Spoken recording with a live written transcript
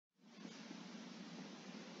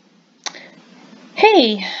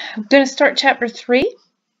Okay, I'm going to start chapter 3,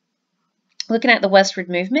 looking at the westward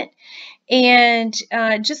movement, and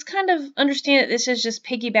just kind of understand that this is just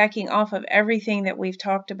piggybacking off of everything that we've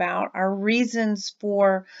talked about, our reasons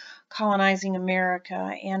for colonizing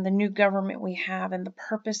America and the new government we have and the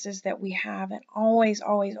purposes that we have, and always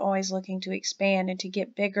looking to expand and to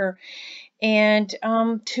get bigger and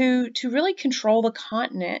to really control the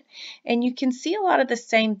continent. And you can see a lot of the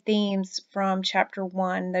same themes from chapter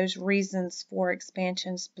 1, those reasons for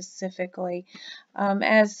expansion specifically,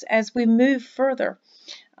 as we move further.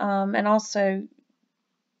 And also,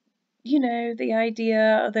 the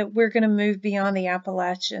idea that we're going to move beyond the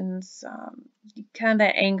Appalachians, kind of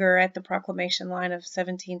that anger at the proclamation line of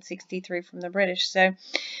 1763 from the British. So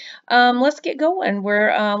let's get going.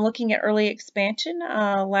 We're looking at early expansion.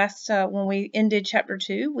 When we ended chapter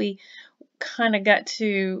 2, we kind of got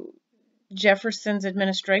to Jefferson's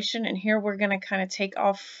administration, and here we're going to kind of take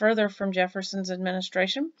off further from Jefferson's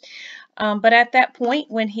administration. But at that point,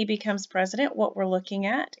 when he becomes president, what we're looking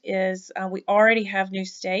at is we already have new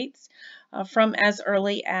states from as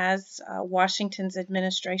early as Washington's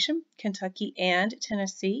administration, Kentucky and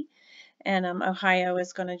Tennessee. And Ohio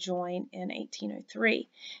is going to join in 1803.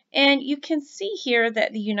 And you can see here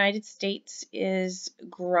that the United States is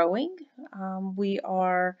growing. We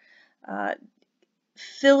are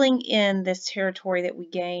filling in this territory that we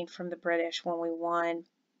gained from the British when we won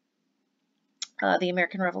the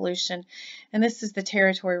American Revolution. And this is the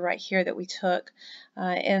territory right here that we took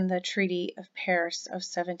in the Treaty of Paris of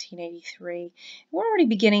 1783. We're already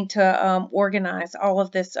beginning to organize all of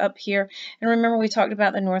this up here. And remember, we talked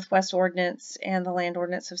about the Northwest Ordinance and the Land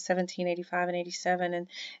Ordinance of 1785 and 87.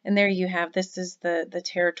 And there you have, this is the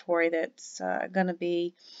territory that's going to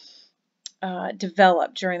be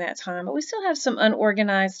developed during that time. But we still have some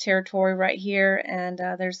unorganized territory right here, and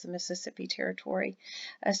there's the Mississippi Territory.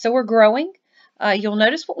 So we're growing. You'll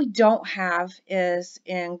notice what we don't have is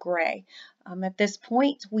in gray. At this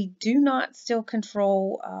point, we do not still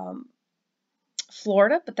control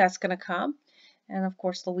Florida, but that's going to come. And of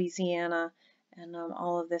course, Louisiana and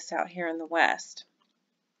all of this out here in the west.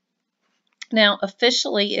 Now,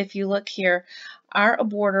 officially, if you look here, our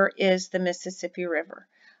border is the Mississippi River.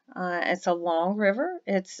 It's a long river.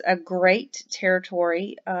 It's a great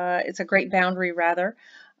territory. It's a great boundary, rather,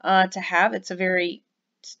 to have. It's a very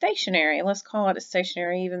stationary, let's call it a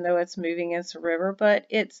stationary, even though it's moving as a river, but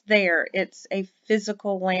it's there. It's a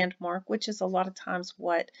physical landmark, which is a lot of times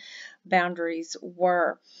what boundaries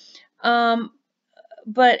were.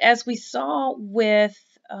 But as we saw with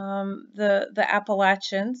the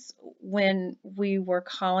Appalachians when we were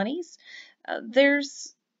colonies,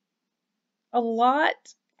 there's a lot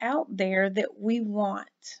out there that we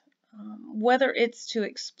want. Whether it's to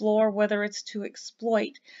explore, whether it's to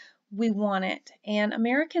exploit, we want it. And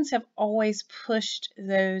Americans have always pushed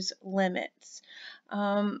those limits.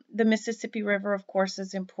 The Mississippi River, of course,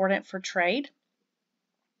 is important for trade.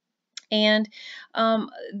 And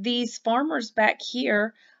these farmers back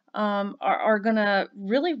here are going to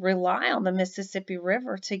really rely on the Mississippi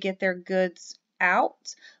River to get their goods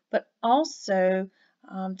out, but also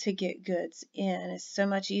to get goods in. It's so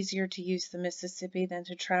much easier to use the Mississippi than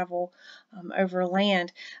to travel over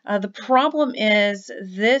land. The problem is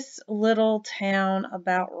this little town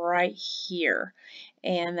about right here,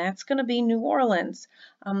 and that's going to be New Orleans.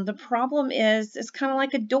 The problem is it's kind of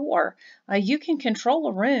like a door. You can control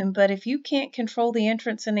a room, but if you can't control the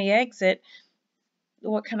entrance and the exit,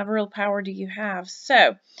 what kind of real power do you have?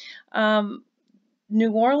 So,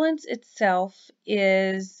 New Orleans itself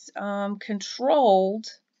is controlled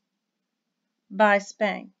by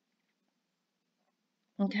Spain.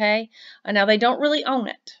 Okay, now they don't really own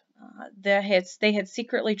it. They had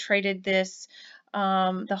secretly traded this,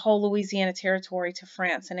 the whole Louisiana territory, to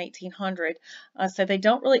France in 1800. So they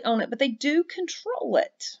don't really own it, but they do control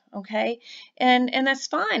it. Okay, and that's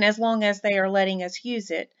fine as long as they are letting us use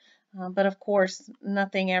it. But of course,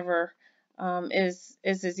 nothing ever is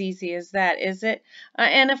as easy as that, is it?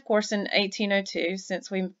 And of course, in 1802, since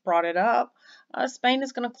we brought it up, Spain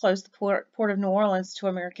is going to close the port of New Orleans to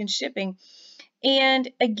American shipping. And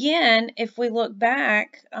again, if we look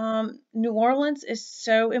back, New Orleans is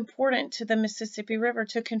so important to the Mississippi River,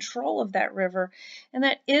 to control of that river, and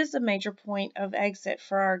that is a major point of exit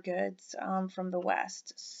for our goods from the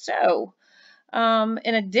west. So,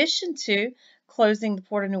 in addition to closing the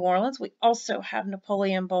port of New Orleans, we also have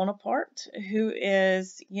Napoleon Bonaparte, who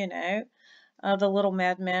is, the little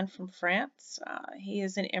madman from France. He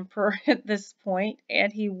is an emperor at this point,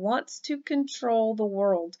 and he wants to control the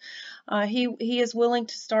world. He is willing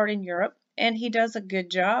to start in Europe. and he does a good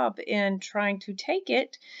job in trying to take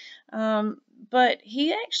it. But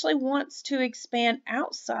he actually wants to expand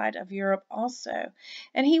outside of Europe also,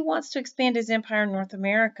 and he wants to expand his empire in North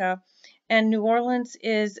America. And New Orleans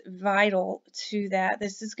is vital to that.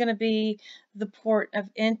 This is going to be the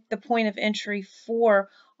the point of entry for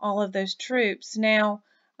all of those troops. Now,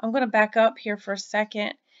 I'm going to back up here for a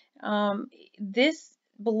second. This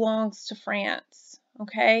belongs to France.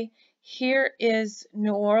 Okay, here is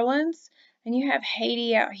New Orleans, and you have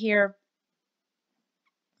Haiti out here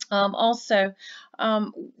also,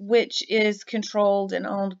 which is controlled and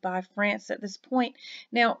owned by France at this point.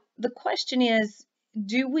 Now, the question is,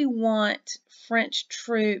 do we want French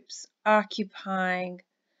troops occupying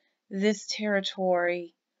this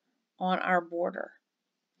territory on our border?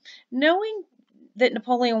 Knowing that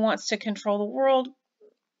Napoleon wants to control the world,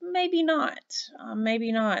 maybe not.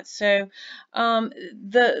 Maybe not. So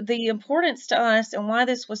the importance to us and why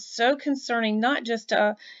this was so concerning, not just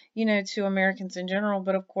to Americans in general,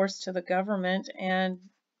 but of course to the government and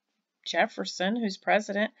Jefferson, who's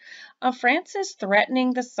president. France is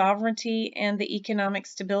threatening the sovereignty and the economic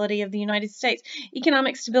stability of the United States.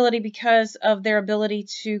 Economic stability because of their ability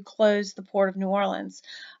to close the port of New Orleans,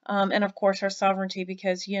 and of course our sovereignty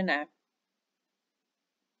because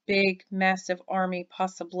big, massive army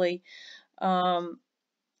possibly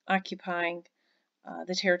occupying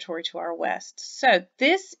the territory to our west. So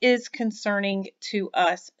this is concerning to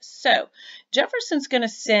us. So Jefferson's going to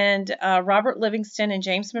send Robert Livingston and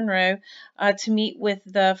James Monroe to meet with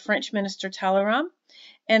the French minister Talleyrand,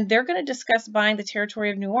 and they're going to discuss buying the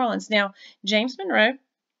territory of New Orleans. Now, James Monroe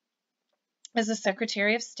as a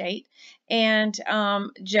Secretary of State, and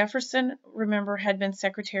Jefferson, remember, had been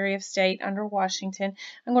Secretary of State under Washington.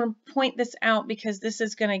 I'm going to point this out because this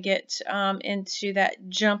is going to get into that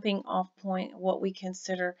jumping off point, what we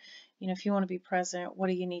consider, if you want to be president, what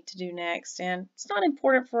do you need to do next? And it's not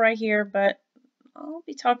important for right here, but I'll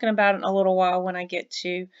be talking about it in a little while when I get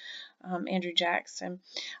to Andrew Jackson.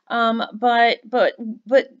 But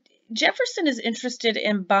Jefferson is interested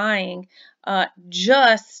in buying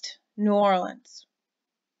just New Orleans.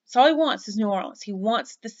 That's all he wants is New Orleans. He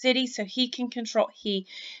wants the city so he can control,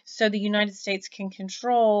 so the United States can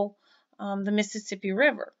control the Mississippi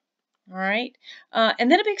River. All right. And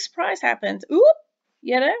then a big surprise happens. Oop,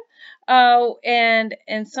 and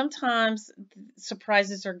sometimes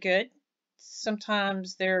surprises are good.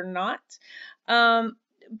 Sometimes they're not.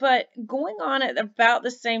 But going on at about the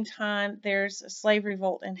same time, there's a slave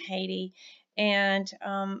revolt in Haiti, and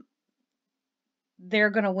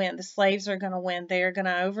they're going to win. The slaves are going to win. They are going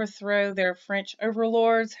to overthrow their French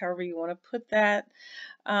overlords, however you want to put that.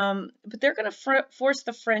 But they're going to force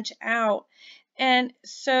the French out. And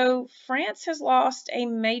so France has lost a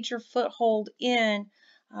major foothold in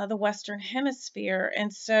the Western Hemisphere.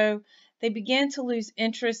 And so they began to lose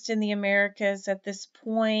interest in the Americas at this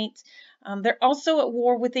point. They're also at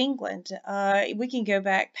war with England. We can go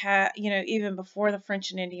back, even before the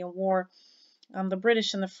French and Indian War. The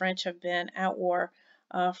British and the French have been at war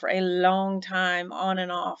for a long time, on and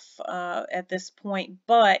off at this point.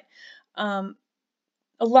 But a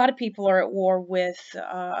lot of people are at war with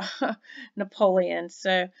Napoleon.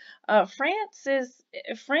 So France has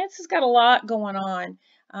got a lot going on,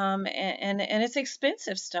 and it's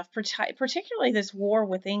expensive stuff, particularly this war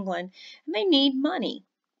with England. And they need money.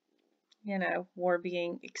 War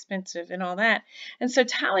being expensive and all that. And so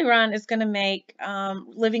Talleyrand is going to make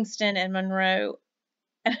Livingston and Monroe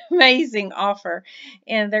an amazing offer.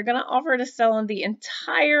 And they're going to offer to sell them the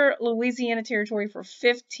entire Louisiana territory for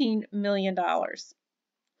 $15 million.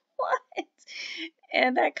 What?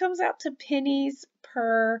 And that comes out to pennies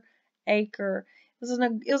per acre. It was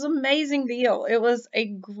an amazing deal. It was a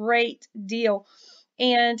great deal.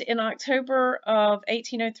 And in October of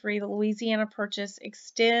 1803, the Louisiana Purchase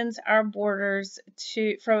extends our borders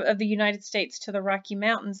of the United States to the Rocky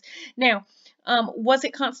Mountains. Now, was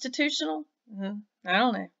it constitutional? I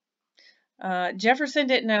don't know. Jefferson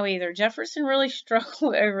didn't know either. Jefferson really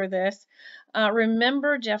struggled over this.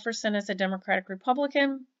 Remember, Jefferson is a Democratic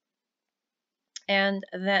Republican, and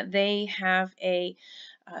that they have they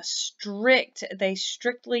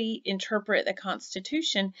strictly interpret the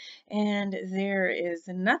Constitution, and there is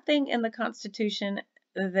nothing in the Constitution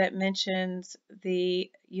that mentions the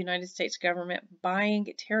United States government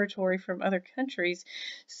buying territory from other countries.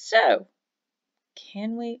 So,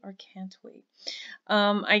 can we or can't we?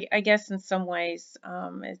 I guess in some ways,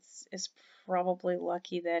 it's probably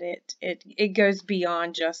lucky that it goes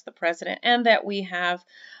beyond just the president, and that we have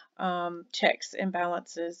checks and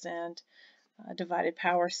balances and divided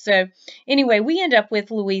power. So anyway, we end up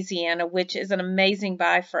with Louisiana, which is an amazing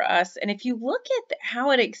buy for us. And if you look at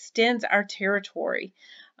how it extends our territory,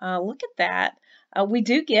 look at that. We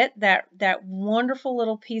do get that wonderful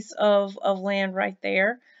little piece of land right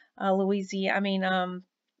there, Louisiana. I mean,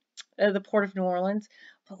 the port of New Orleans.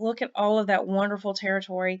 But look at all of that wonderful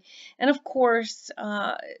territory, and of course,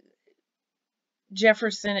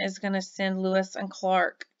 Jefferson is going to send Lewis and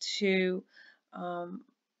Clark um,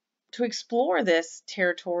 to explore this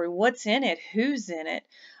territory. What's in it? Who's in it?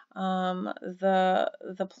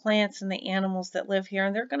 The plants and the animals that live here,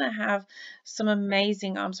 and they're going to have some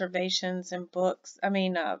amazing observations and books. I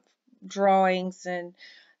mean, drawings and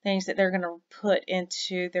things that they're going to put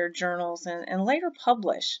into their journals and later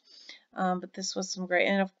publish. But this was some great,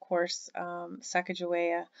 and of course,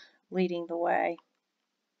 Sacagawea leading the way.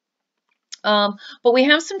 But we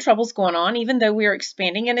have some troubles going on, even though we are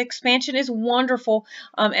expanding, and expansion is wonderful.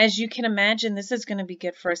 As you can imagine, this is going to be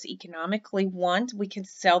good for us economically. One, we can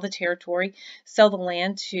sell the territory, sell the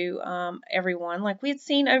land to everyone, like we had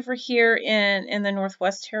seen over here in the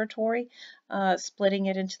Northwest Territory, splitting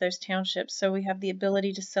it into those townships. So we have the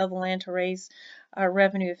ability to sell the land to raise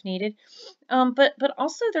revenue if needed. But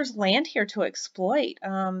also there's land here to exploit.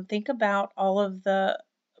 Think about all of the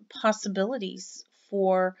possibilities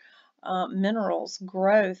for minerals,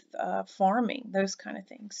 growth, farming, those kind of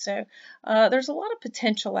things. So there's a lot of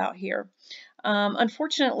potential out here.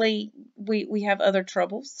 Unfortunately, we have other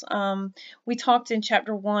troubles. We talked in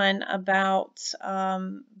chapter 1 about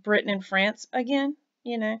Britain and France again,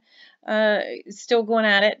 still going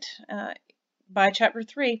at it by chapter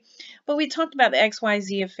 3. But we talked about the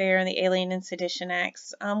XYZ affair and the Alien and Sedition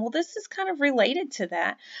Acts. Well, this is kind of related to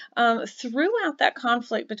that. Throughout that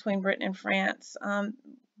conflict between Britain and France,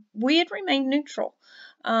 we had remained neutral,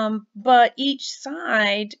 but each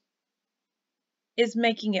side is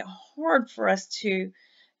making it hard for us to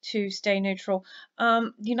stay neutral.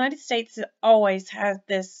 The United States always has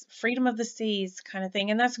this freedom of the seas kind of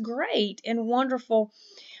thing, and that's great and wonderful.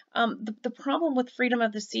 The problem with freedom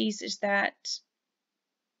of the seas is that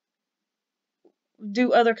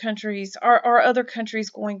are other countries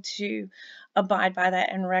going to abide by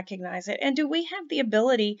that and recognize it? And do we have the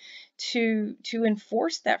ability to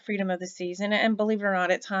enforce that freedom of the seas? And believe it or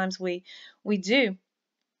not, at times we do.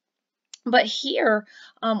 But here,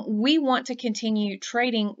 we want to continue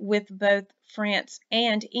trading with both France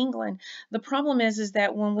and England. The problem is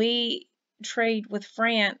that when we trade with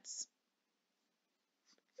France,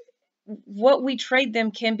 what we trade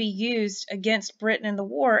them can be used against Britain in the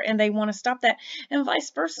war, and they want to stop that. And vice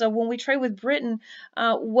versa, when we trade with Britain,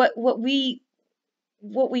 what we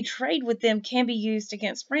trade with them can be used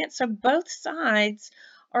against France. So both sides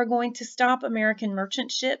are going to stop American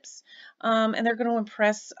merchant ships, and they're going to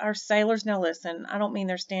impress our sailors. Now listen, I don't mean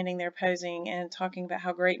they're standing there posing and talking about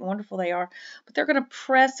how great and wonderful they are, but they're going to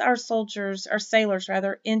press our sailors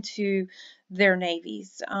rather, into their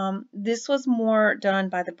navies. This was more done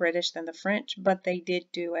by the British than the French, but they did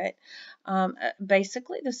do it.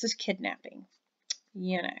 Basically, this is kidnapping,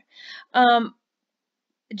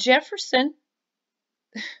 Jefferson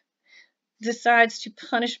decides to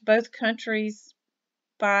punish both countries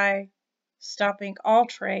by stopping all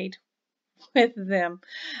trade with them.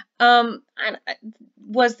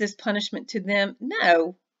 Was this punishment to them?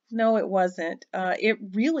 No, it wasn't. It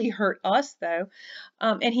really hurt us, though.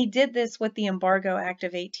 And he did this with the Embargo Act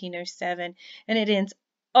of 1807, and it ends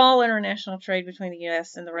all international trade between the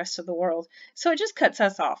U.S. and the rest of the world. So it just cuts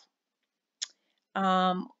us off.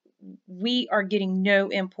 We are getting no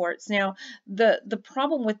imports. Now, the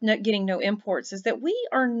problem with getting no imports is that we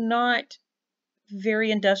are not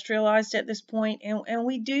very industrialized at this point, and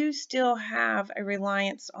we do still have a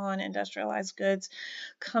reliance on industrialized goods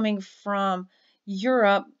coming from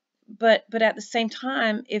Europe. But at the same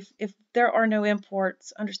time, if there are no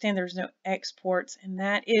imports, understand there's no exports, and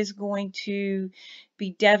that is going to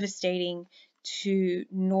be devastating to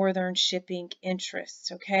northern shipping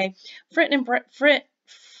interests. Okay,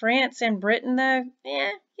 France and Britain, though,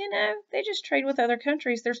 they just trade with other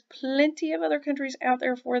countries. There's plenty of other countries out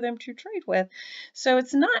there for them to trade with. So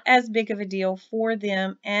it's not as big of a deal for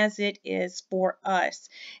them as it is for us.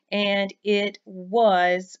 And it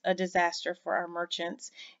was a disaster for our merchants,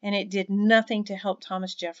 and it did nothing to help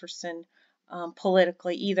Thomas Jefferson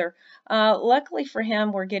politically either. Luckily for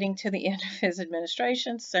him, we're getting to the end of his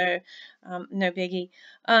administration, so no biggie.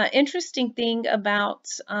 Interesting thing about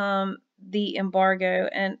the embargo,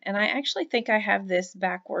 and I actually think I have this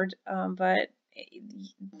backward, but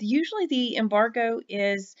usually the embargo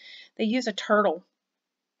is they use a turtle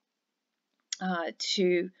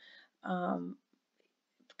to kind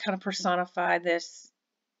of personify this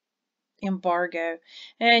embargo.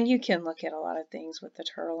 And you can look at a lot of things with the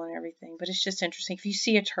turtle and everything, but it's just interesting. If you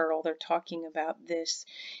see a turtle, they're talking about this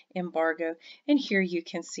embargo. And here you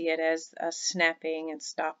can see it as snapping and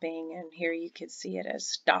stopping, and here you can see it as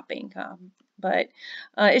stopping. But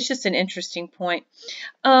it's just an interesting point.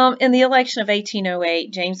 In the election of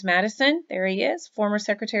 1808, James Madison, there he is, former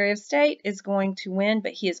Secretary of State, is going to win,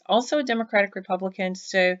 but he is also a Democratic Republican,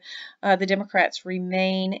 so the Democrats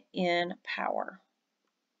remain in power.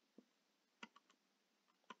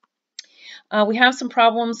 We have some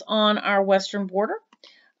problems on our western border.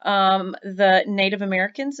 The Native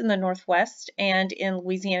Americans in the Northwest and in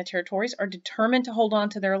Louisiana territories are determined to hold on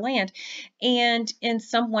to their land. And in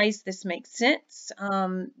some ways, this makes sense.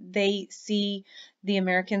 They see the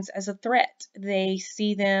Americans as a threat. They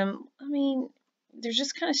see them, I mean, they're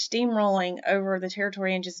just kind of steamrolling over the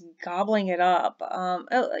territory and just gobbling it up,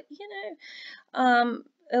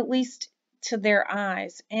 at least to their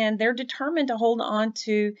eyes. And they're determined to hold on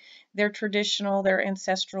to their traditional, their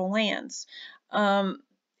ancestral lands.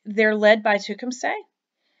 They're led by Tecumseh,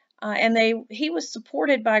 and he was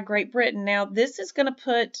supported by Great Britain. Now, this is going to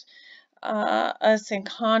put us in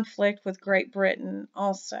conflict with Great Britain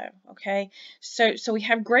also, okay? So we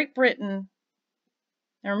have Great Britain.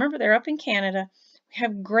 Now, remember, they're up in Canada. We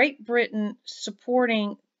have Great Britain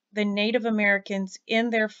supporting the Native Americans in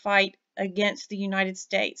their fight against the United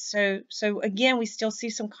States. So again, we still see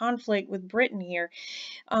some conflict with Britain here,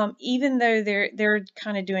 even though they're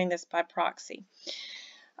kind of doing this by proxy.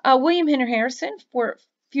 William Henry Harrison, for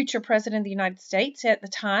future President of the United States at the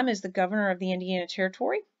time, is the governor of the Indiana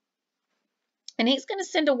Territory. And he's going to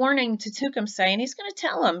send a warning to Tecumseh, and he's going to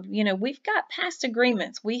tell him, we've got past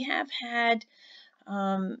agreements. We have had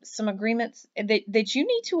some agreements that you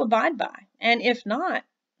need to abide by. And if not,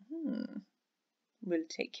 we'll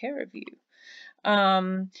take care of you.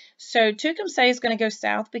 So Tecumseh is going to go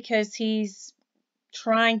south because he's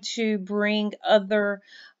trying to bring other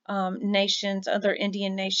nations, other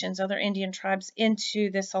Indian nations, other Indian tribes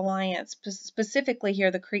into this alliance, specifically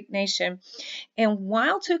here the Creek Nation. And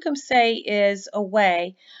while Tecumseh is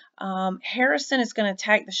away, Harrison is going to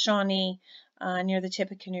attack the Shawnee near the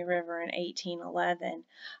Tippecanoe River in 1811.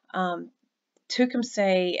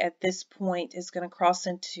 Tecumseh at this point is going to cross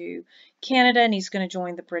into Canada, and he's going to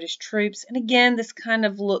join the British troops. And again, this kind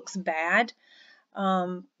of looks bad.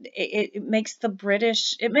 It makes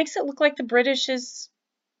it look like the British is,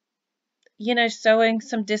 sowing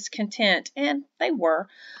some discontent, and they were.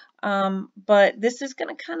 But this is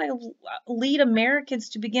going to kind of lead Americans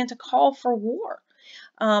to begin to call for war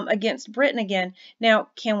against Britain again. Now,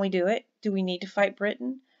 can we do it? Do we need to fight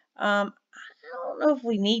Britain? I don't know if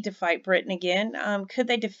we need to fight Britain again. Could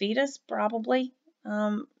they defeat us? Probably.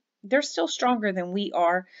 They're still stronger than we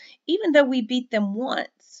are, even though we beat them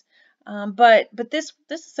once. But this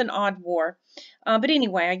is an odd war. But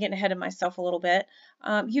anyway, I'm getting ahead of myself a little bit.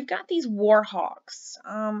 You've got these war hawks,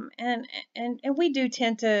 and we do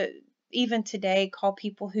tend to, even today, call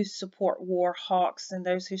people who support war hawks and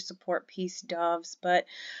those who support peace doves. But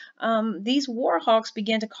these war hawks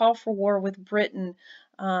began to call for war with Britain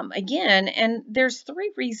again, and there's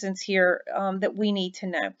three reasons here that we need to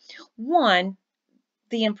know. One,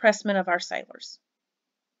 the impressment of our sailors.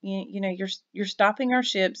 You're stopping our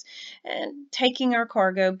ships and taking our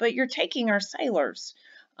cargo, but you're taking our sailors.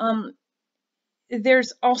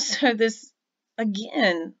 There's also this,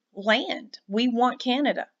 again, land. We want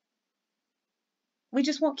Canada. We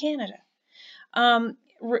just want Canada.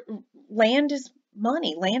 Land is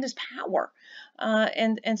money. Land is power.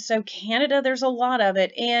 And so Canada, there's a lot of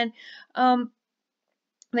it. And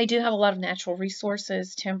they do have a lot of natural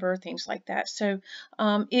resources, timber, things like that. So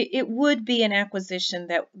it would be an acquisition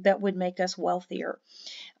that would make us wealthier.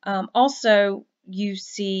 Also, you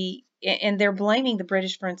see, and they're blaming the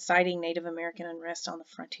British for inciting Native American unrest on the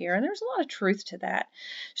frontier, and there's a lot of truth to that.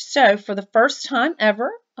 So for the first time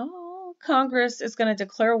ever, Congress is going to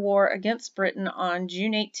declare war against Britain on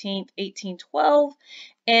June 18th, 1812,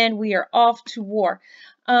 and we are off to war.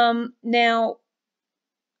 Now,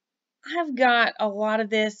 I've got a lot of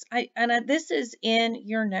this, this is in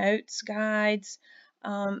your notes, guides.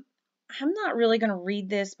 I'm not really going to read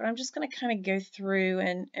this, but I'm just going to kind of go through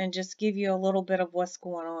and just give you a little bit of what's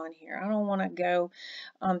going on here. I don't want to go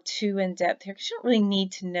too in depth here because you don't really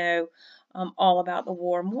need to know all about the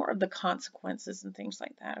war, more of the consequences and things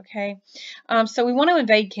like that, okay? So we want to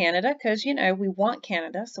invade Canada because, we want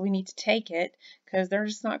Canada, so we need to take it because they're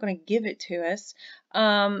just not going to give it to us.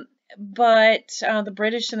 But the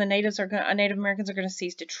British and the Native Americans are going to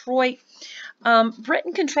seize Detroit.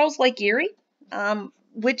 Britain controls Lake Erie,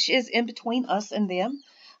 which is in between us and them.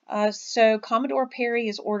 So Commodore Perry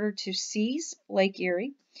is ordered to seize Lake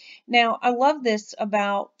Erie. Now, I love this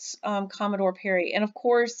about Commodore Perry, and of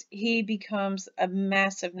course, he becomes a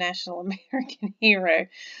massive national American hero.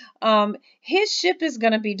 His ship is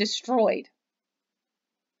going to be destroyed.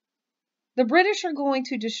 The British are going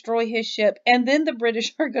to destroy his ship, and then the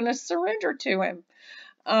British are going to surrender to him.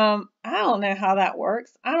 I don't know how that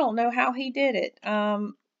works. I don't know how he did it.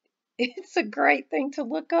 It's a great thing to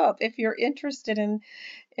look up if you're interested in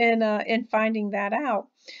finding that out.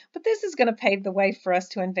 But this is going to pave the way for us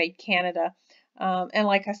to invade Canada. And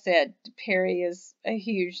like I said, Perry is a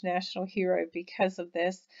huge national hero because of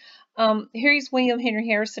this. Here's William Henry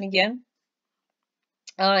Harrison again.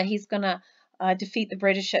 He's going to defeat the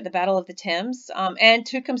British at the Battle of the Thames. And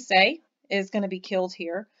Tecumseh is going to be killed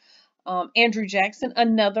here. Andrew Jackson,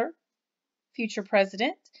 another future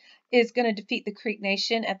president, is going to defeat the Creek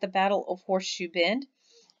Nation at the Battle of Horseshoe Bend.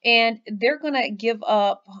 And they're going to give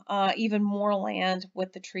up even more land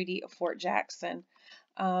with the Treaty of Fort Jackson.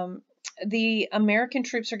 The American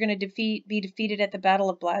troops are going to be defeated at the Battle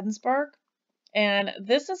of Bladensburg. And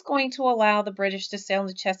this is going to allow the British to sail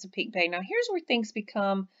into Chesapeake Bay. Now, here's where things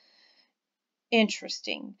become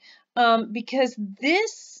interesting. Because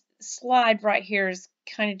this slide right here is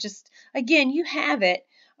kind of just, again, you have it.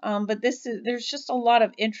 But there's just a lot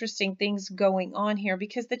of interesting things going on here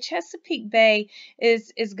because the Chesapeake Bay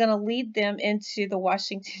is going to lead them into the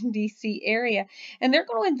Washington, D.C. area. And they're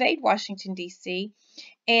going to invade Washington, D.C.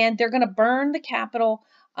 And they're going to burn the Capitol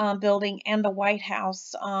building and the White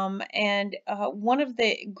House. And one of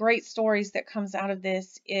the great stories that comes out of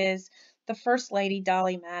this is the First Lady,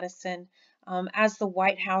 Dolly Madison, as the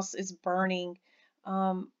White House is burning.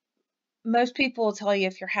 Most people will tell you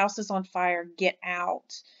if your house is on fire, get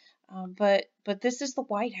out. But this is the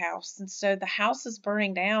White House, and so the house is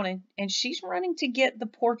burning down, and she's running to get the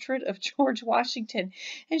portrait of George Washington,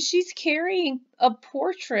 and she's carrying a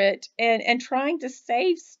portrait and trying to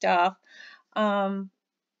save stuff as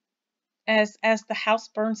the house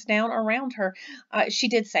burns down around her. She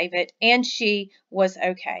did save it, and she was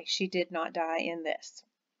okay. She did not die in this.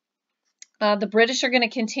 The British are going to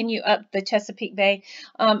continue up the Chesapeake Bay,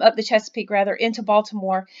 up the Chesapeake rather, into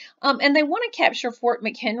Baltimore, and they want to capture Fort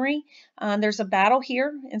McHenry. There's a battle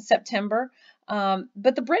here in September,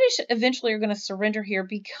 but the British eventually are going to surrender here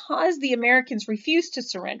because the Americans refused to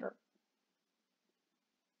surrender.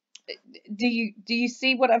 Do you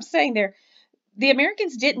see what I'm saying there? The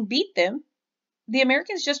Americans didn't beat them. The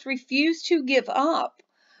Americans just refused to give up.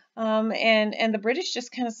 And the British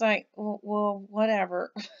just kind of like, well,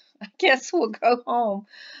 whatever. I guess we'll go home.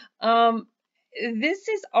 This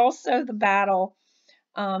is also the battle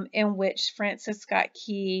in which Francis Scott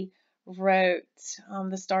Key wrote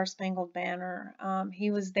the Star-Spangled Banner.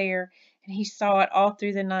 He was there and he saw it all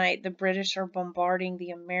through the night. The British are bombarding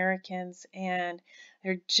the Americans and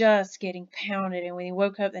they're just getting pounded. And when he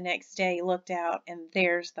woke up the next day, he looked out and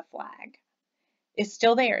there's the flag. It's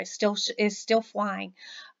still there. It's still flying.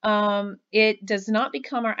 It does not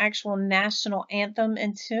become our actual national anthem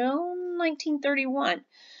until 1931,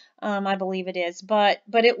 I believe it is. But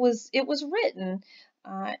it was written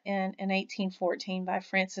in 1814 by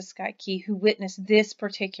Francis Scott Key, who witnessed this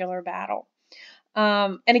particular battle.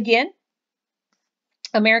 And again,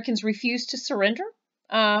 Americans refused to surrender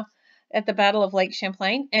at the Battle of Lake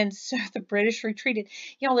Champlain, and so the British retreated.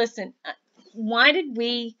 Y'all listen. Why did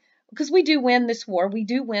we? Because we do win this war. We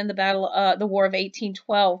do win the War of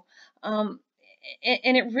 1812. And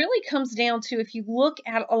it really comes down to, if you look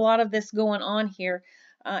at a lot of this going on here,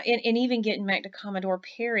 and even getting back to Commodore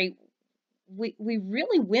Perry, we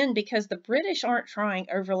really win because the British aren't trying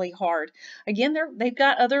overly hard. Again, they've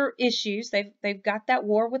got other issues. They've got that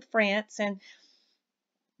war with France, and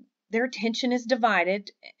their attention is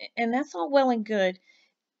divided, and that's all well and good,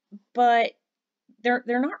 but they're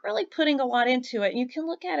not really putting a lot into it. And you can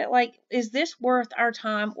look at it like, is this worth our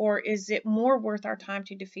time, or is it more worth our time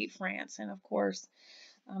to defeat France? And of course,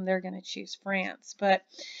 they're going to choose France. But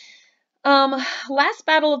last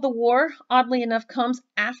battle of the war, oddly enough, comes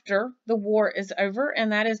after the war is over,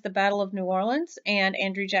 and that is the Battle of New Orleans. And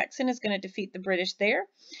Andrew Jackson is going to defeat the British there.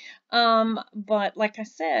 But like I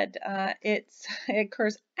said, it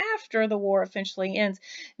occurs after the war officially ends.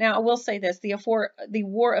 Now, I will say this: the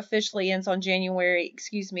war officially ends on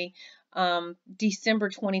December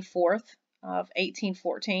 24th of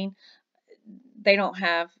 1814. They don't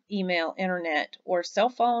have email, internet, or cell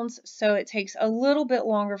phones, so it takes a little bit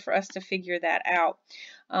longer for us to figure that out.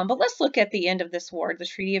 But let's look at the end of this war, the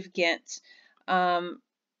Treaty of Ghent.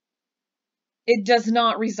 It does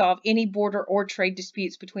not resolve any border or trade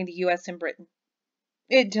disputes between the U.S. and Britain.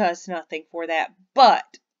 It does nothing for that, but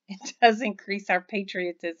It does increase our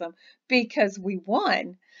patriotism because we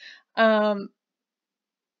won. Um,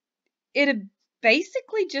 it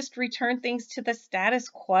basically just returned things to the status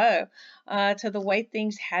quo, to the way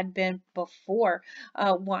things had been before.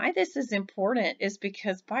 Why this is important is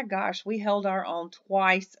because, by gosh, we held our own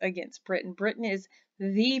twice against Britain. Britain is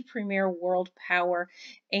the premier world power,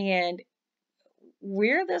 and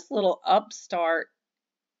we're this little upstart,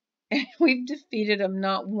 and we've defeated them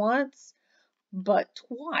not once, but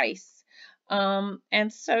twice.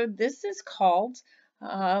 And so this is called,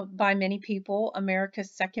 by many people, America's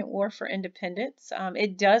Second War for Independence.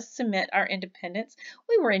 It does cement our independence.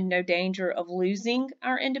 We were in no danger of losing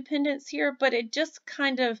our independence here, but it just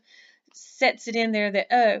kind of sets it in there that,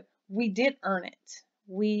 oh, we did earn it.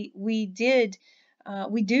 We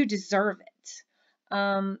do deserve it.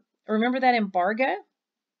 Remember that embargo?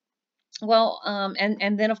 Well,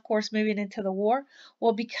 and then of course moving into the war.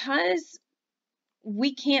 Well, because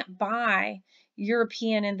we can't buy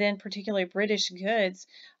European and then particularly British goods,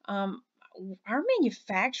 our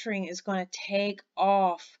manufacturing is going to take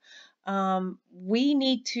off. We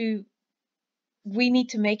need to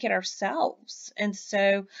make it ourselves, and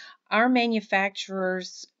so our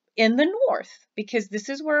manufacturers in the north, because this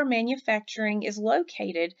is where our manufacturing is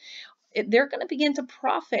located, they're going to begin to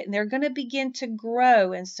profit and they're going to begin to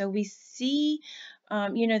grow. And so we see,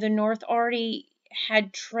 the North already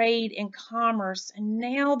had trade and commerce, and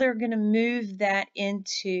now they're going to move that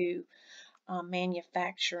into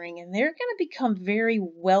manufacturing, and they're going to become very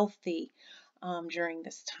wealthy during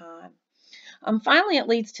this time. Finally, it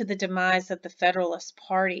leads to the demise of the Federalist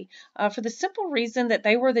Party for the simple reason that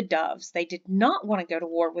they were the doves. They did not want to go to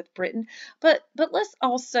war with Britain. But let's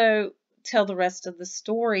also tell the rest of the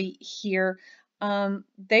story here.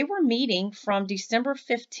 They were meeting from December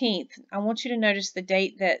 15th. I want you to notice the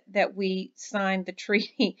date that we signed the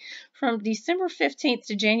treaty. From December 15th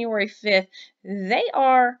to January 5th, they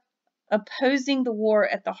are opposing the war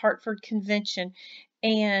at the Hartford Convention,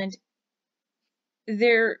 and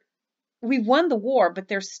we won the war, but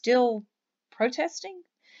they're still protesting.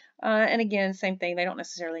 And again, same thing. They don't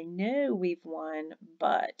necessarily know we've won,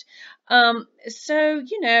 but so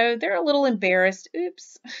they're a little embarrassed.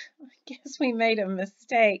 Oops, I guess we made a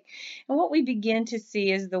mistake. And what we begin to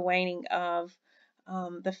see is the waning of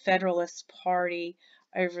the Federalist Party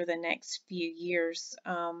over the next few years.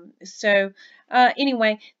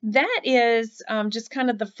 Anyway, that is just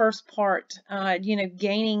kind of the first part.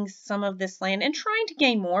 Gaining some of this land and trying to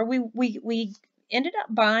gain more. We ended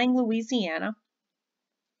up buying Louisiana.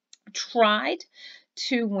 Tried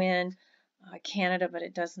to win Canada, but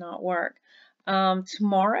it does not work.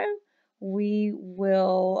 Tomorrow,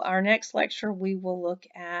 our next lecture, we will look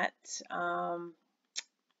at the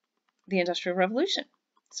Industrial Revolution.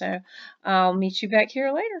 So I'll meet you back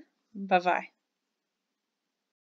here later. Bye-bye.